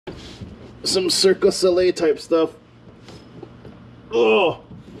some Cirque du Soleil type stuff. Oh,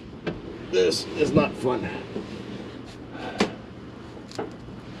 this is not fun.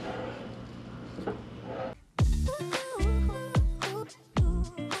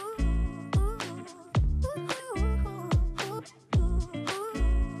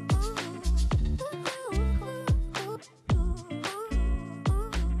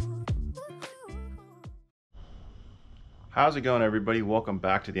 How's it going, everybody? Welcome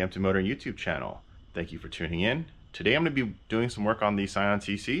back to the Empty Motor YouTube channel. Thank you for tuning in. Today I'm going to be doing some work on the Scion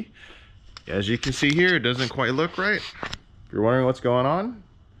CC. As you can see here, it doesn't quite look right. If you're wondering what's going on,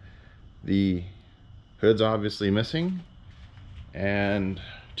 the hood's obviously missing, and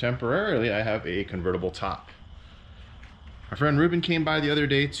temporarily I have a convertible top. My friend Ruben came by the other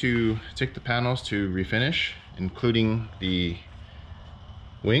day to take the panels to refinish, including the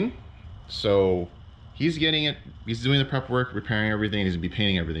wing. So he's getting it, he's doing the prep work, repairing everything, he's gonna be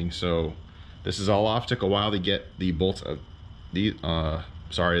painting everything. So this is all off. Took a while to get the bolts of the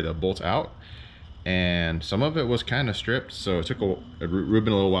bolts out, and some of it was kind of stripped, so it took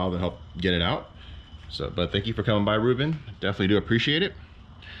Ruben a little while to help get it out. So, but thank you for coming by, Ruben. Definitely do appreciate it.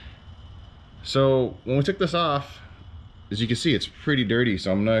 So when we took this off, as you can see, it's pretty dirty,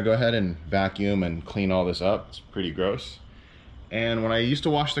 so I'm gonna go ahead and vacuum and clean all this up. It's pretty gross. And when I used to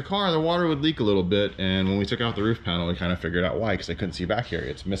wash the car, the water would leak a little bit, and when we took out the roof panel, we kind of figured out why, because I couldn't see back here.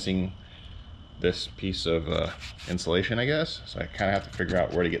 It's missing this piece of insulation, I guess. So I kind of have to figure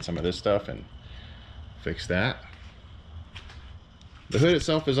out where to get some of this stuff and fix that. The hood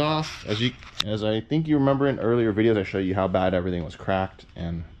itself is off. As I think you remember in earlier videos, I showed you how bad everything was cracked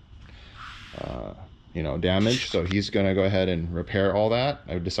and you know, damaged. So he's gonna go ahead and repair all that.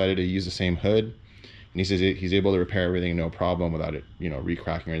 I decided to use the same hood. And he says he's able to repair everything no problem without it, you know,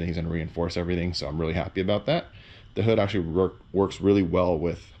 re-cracking or anything. He's going to reinforce everything, so I'm really happy about that. The hood actually works really well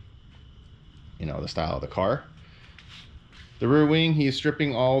with, you know, the style of the car. The rear wing, he's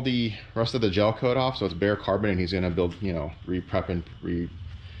stripping all the rest of the gel coat off, so it's bare carbon, and he's going to build, you know, re-prep and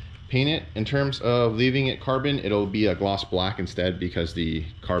re-paint it. In terms of leaving it carbon, it'll be a gloss black instead, because the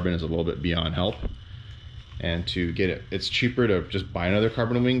carbon is a little bit beyond help. And to get it, it's cheaper to just buy another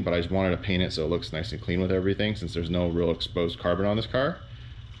carbon wing, but I just wanted to paint it so it looks nice and clean with everything, since there's no real exposed carbon on this car.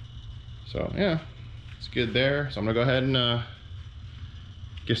 So yeah, it's good there. So I'm gonna go ahead and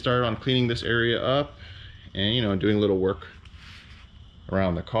get started on cleaning this area up, and, you know, doing a little work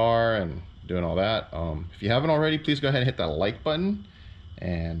around the car and doing all that. If you haven't already, please go ahead and hit that like button,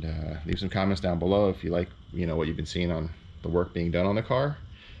 and leave some comments down below if you like, you know, what you've been seeing on the work being done on the car.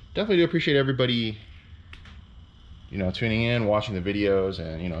 Definitely do appreciate everybody, you know, tuning in, watching the videos,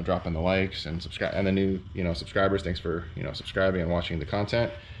 and, you know, dropping the likes and subscribe, and the new, you know, subscribers. Thanks for, you know, subscribing and watching the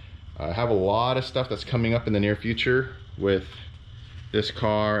content. I have a lot of stuff that's coming up in the near future with this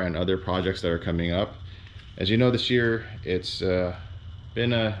car and other projects that are coming up. As you know, this year it's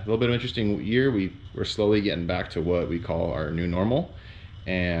been a little bit of an interesting year. We're slowly getting back to what we call our new normal,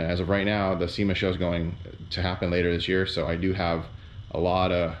 and as of right now, the SEMA show is going to happen later this year. So I do have a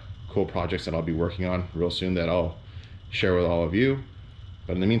lot of cool projects that I'll be working on real soon that I'll share with all of you.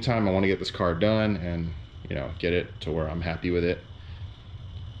 But in the meantime, I want to get this car done and, you know, get it to where I'm happy with it,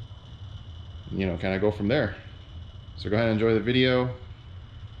 you know, kind of go from there. So go ahead and enjoy the video.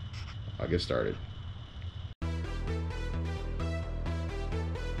 I'll get started.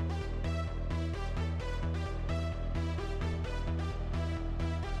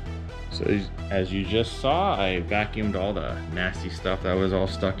 So as you just saw, I vacuumed all the nasty stuff that was all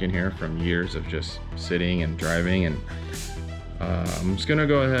stuck in here from years of just sitting and driving, and I'm just gonna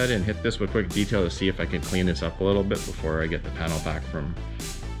go ahead and hit this with quick detail to see if I can clean this up a little bit before I get the panel back from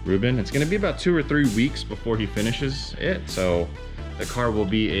Ruben. It's gonna be about 2 or 3 weeks before he finishes it, so the car will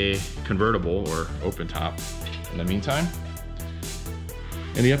be a convertible or open top in the meantime.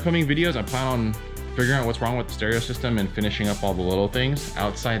 In the upcoming videos, I plan on figuring out what's wrong with the stereo system and finishing up all the little things.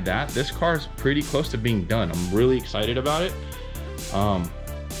 Outside that, this car is pretty close to being done. I'm really excited about it.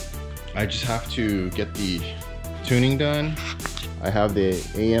 I just have to get the tuning done. I have the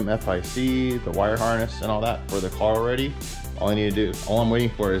AM FIC, the wire harness, and all that for the car already. All I need to do, all I'm waiting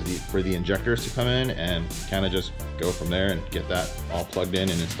for is for the injectors to come in, and kind of just go from there and get that all plugged in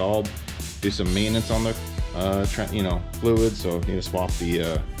and installed. Do some maintenance on the you know, fluids, so I need to swap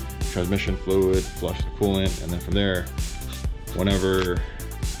the transmission fluid, flush the coolant, and then from there, whenever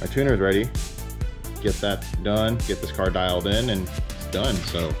my tuner is ready, get that done, get this car dialed in, and it's done.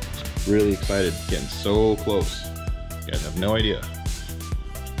 So really excited, getting so close. You guys have no idea.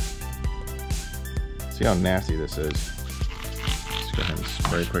 See how nasty this is. Let's go ahead and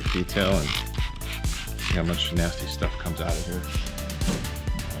spray quick detail and see how much nasty stuff comes out of here.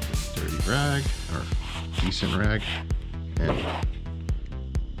 Dirty. rag, or decent rag, and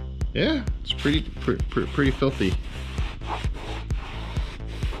yeah, it's pretty filthy.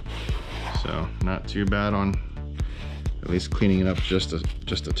 So not too bad on at least cleaning it up just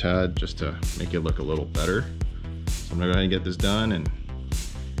a tad, just to make it look a little better. So I'm gonna go ahead and get this done and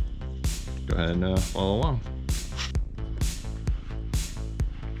go ahead and follow along.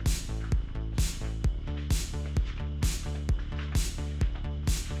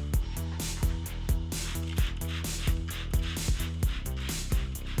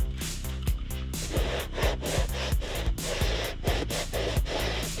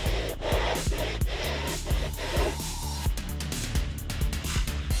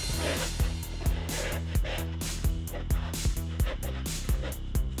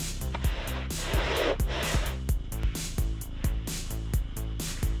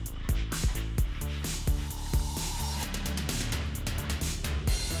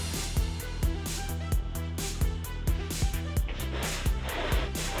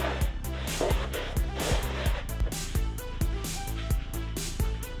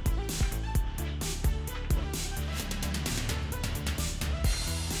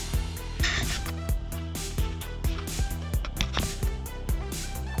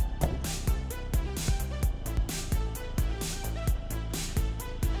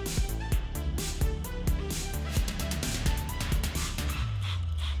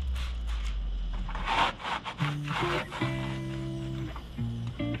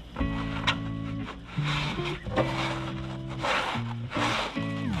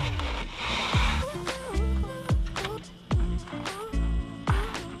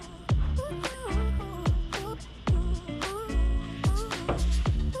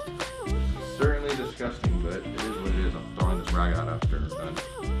 Certainly disgusting, but it is what it is. I'm throwing this rag out after it's done.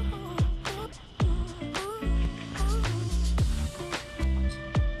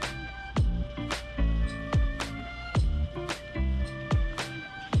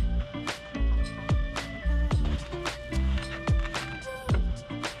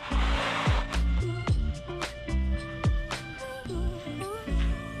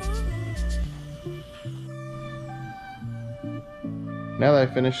 Now that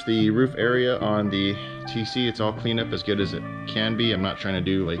I finished the roof area on the TC, it's all cleaned up as good as it can be. I'm not trying to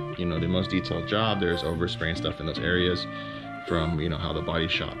do, like, you know, the most detailed job. There's overspraying stuff in those areas from, you know, how the body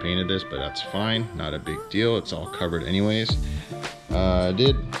shop painted this, but that's fine, not a big deal. It's all covered anyways. I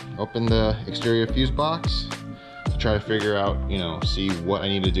did open the exterior fuse box to try to figure out, you know, see what I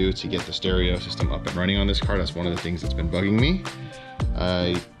need to do to get the stereo system up and running on this car. That's one of the things that's been bugging me.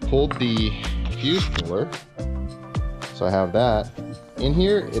 I pulled the fuse puller, so I have that. In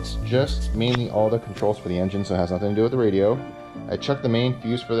here, it's just mainly all the controls for the engine, so it has nothing to do with the radio. I checked the main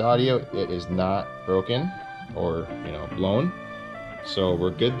fuse for the audio. It is not broken or, you know, blown. So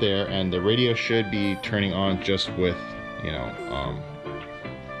we're good there, and the radio should be turning on just with, you know,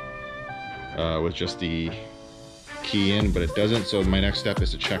 with just the key in, but it doesn't. So my next step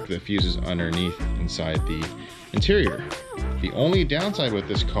is to check the fuses underneath inside the interior. The only downside with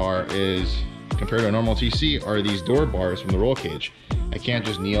this car is, compared to a normal TC, are these door bars from the roll cage. I can't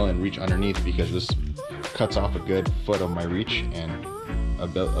just kneel and reach underneath because this cuts off a good foot of my reach and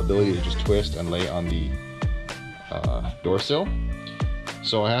ability to just twist and lay on the door sill.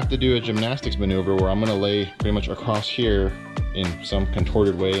 So I have to do a gymnastics maneuver where I'm gonna lay pretty much across here in some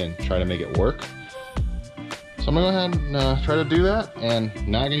contorted way and try to make it work. So I'm gonna go ahead and try to do that, and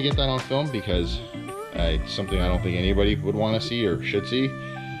not gonna get that on film because it's something I don't think anybody would want to see or should see.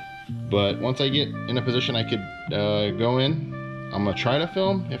 But once I get in a position I could go in, I'm gonna try to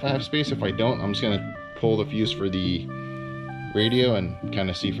film if I have space. If I don't, I'm just gonna pull the fuse for the radio and kind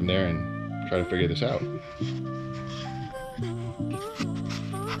of see from there and try to figure this out.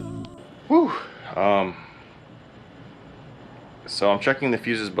 Whew. So I'm checking the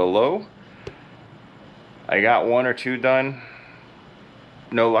fuses below. I got 1 or 2 done.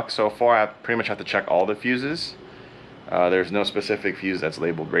 No luck so far. I pretty much have to check all the fuses. There's no specific fuse that's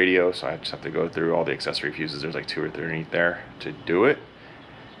labeled radio, so I just have to go through all the accessory fuses. There's like 2 or 3 underneath there to do it.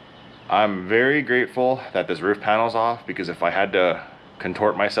 I'm very grateful that this roof panel's off, because if I had to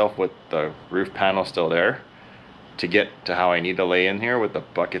contort myself with the roof panel still there to get to how I need to lay in here with the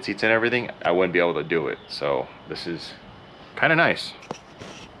bucket seats and everything, I wouldn't be able to do it. So this is kind of nice.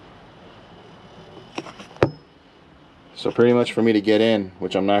 So pretty much for me to get in,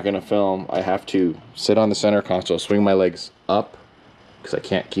 which I'm not going to film, I have to sit on the center console, swing my legs up because I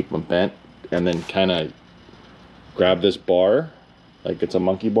can't keep them bent, and then kind of grab this bar like it's a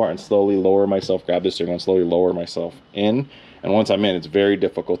monkey bar and slowly lower myself, grab this steering wheel and slowly lower myself in. And once I'm in, it's very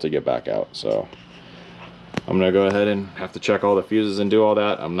difficult to get back out. So I'm gonna go ahead and have to check all the fuses and do all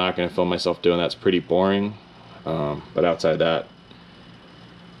that. I'm not gonna film myself doing that. It's pretty boring. But outside that,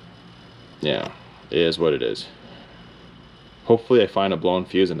 yeah, it is what it is. Hopefully I find a blown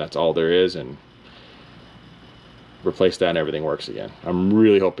fuse and that's all there is, and replace that and everything works again. I'm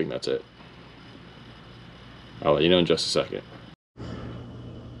really hoping that's it. I'll let you know in just a second.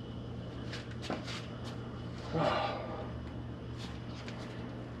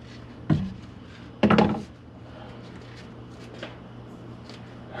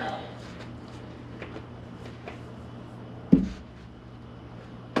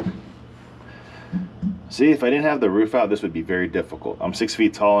 See, if I didn't have the roof out, this would be very difficult. I'm 6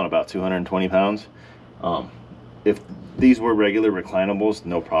 feet tall and about 220 pounds. If these were regular reclinables,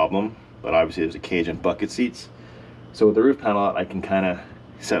 no problem. But obviously there's a cage and bucket seats. So with the roof panel out, I can kind of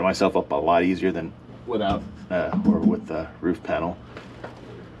set myself up a lot easier than without or with the roof panel.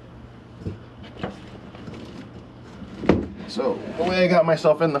 So the way I got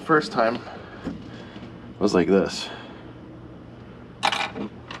myself in the first time was like this.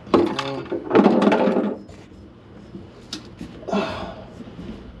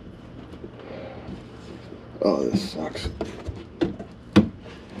 Oh, this sucks.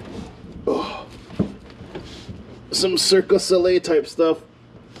 Oh. Some Cirque du Soleil type stuff.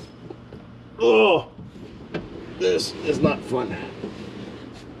 Oh, this is not fun.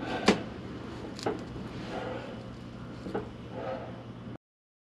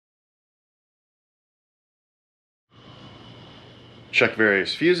 Check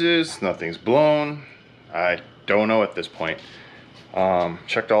various fuses, nothing's blown. I don't know at this point.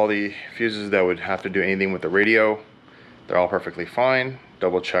 Checked all the fuses that would have to do anything with the radio. They're all perfectly fine.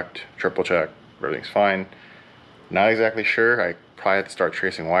 Double checked, triple checked, everything's fine. Not exactly sure. I probably have to start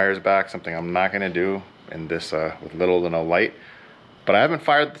tracing wires back, something I'm not gonna do in this with little to no light. But I haven't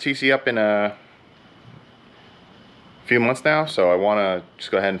fired the TC up in a few months now, so I wanna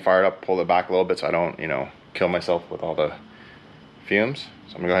just go ahead and fire it up, pull it back a little bit so I don't, you know, kill myself with all the fumes.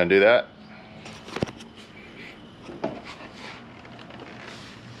 So I'm gonna go ahead and do that.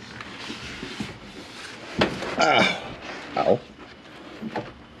 Ow.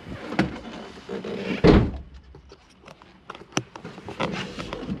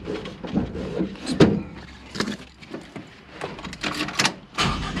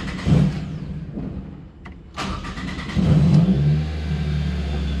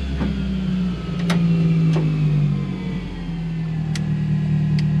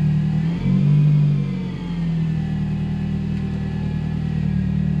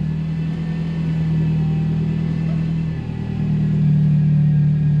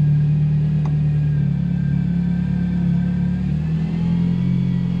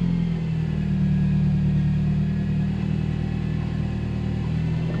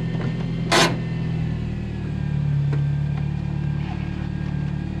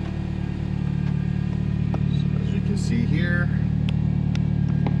 See here,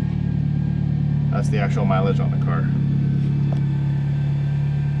 that's the actual mileage on the car.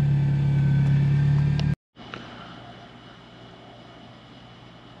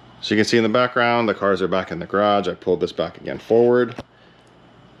 So you can see in the background, the cars are back in the garage. I pulled this back again forward.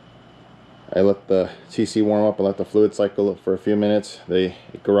 I let the TC warm up and let the fluid cycle for a few minutes. The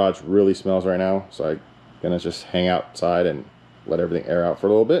garage really smells right now, so I'm gonna just hang outside and let everything air out for a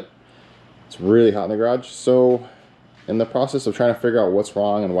little bit. It's really hot in the garage, so in the process of trying to figure out what's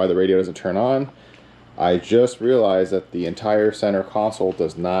wrong and why the radio doesn't turn on, I just realized that the entire center console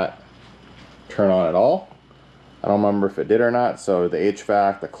does not turn on at all. I don't remember if it did or not, so the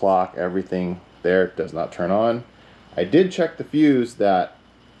HVAC, the clock, everything there does not turn on. I did check the fuse that,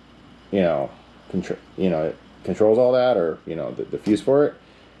 it controls all that, or the fuse for it,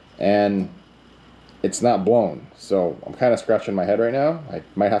 and it's not blown. So I'm kind of scratching my head right now. I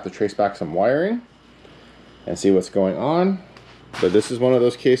might have to trace back some wiring and see what's going on. But this is one of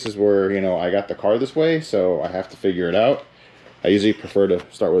those cases where, I got the car this way, so I have to figure it out. I usually prefer to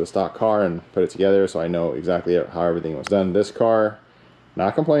start with a stock car and put it together so I know exactly how everything was done. This car,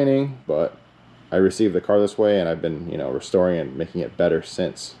 not complaining, but I received the car this way and I've been, restoring and making it better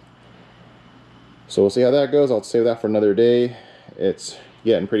since. So we'll see how that goes. I'll save that for another day. It's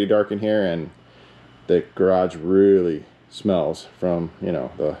getting pretty dark in here and the garage really smells from,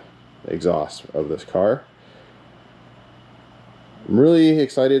 the exhaust of this car. I'm really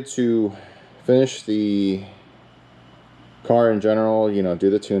excited to finish the car in general, do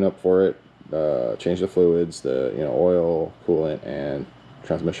the tune-up for it, change the fluids, the oil, coolant, and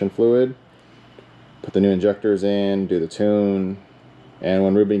transmission fluid, put the new injectors in, do the tune, and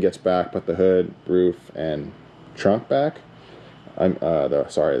when Ruben gets back, put the hood, roof, and trunk back.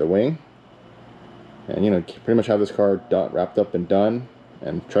 The wing. and, you know, pretty much have this car wrapped up and done,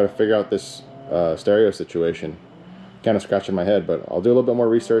 and try to figure out this stereo situation. Kind of scratching my head, but I'll do a little bit more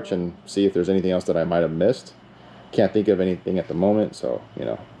research and see if there's anything else that I might have missed. Can't think of anything at the moment, so, you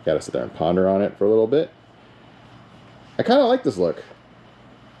know, gotta sit there and ponder on it for a little bit. I kind of like this look.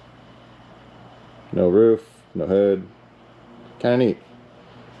 No roof, no hood. Kind of neat.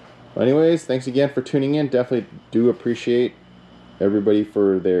 Well, anyways, thanks again for tuning in. Definitely do appreciate everybody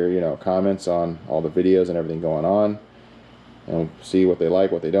for their, you know, comments on all the videos and everything going on. And see what they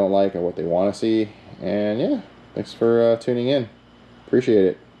like, what they don't like, and what they want to see. And yeah, thanks for tuning in. Appreciate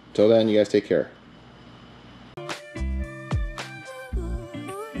it. Till then, you guys take care.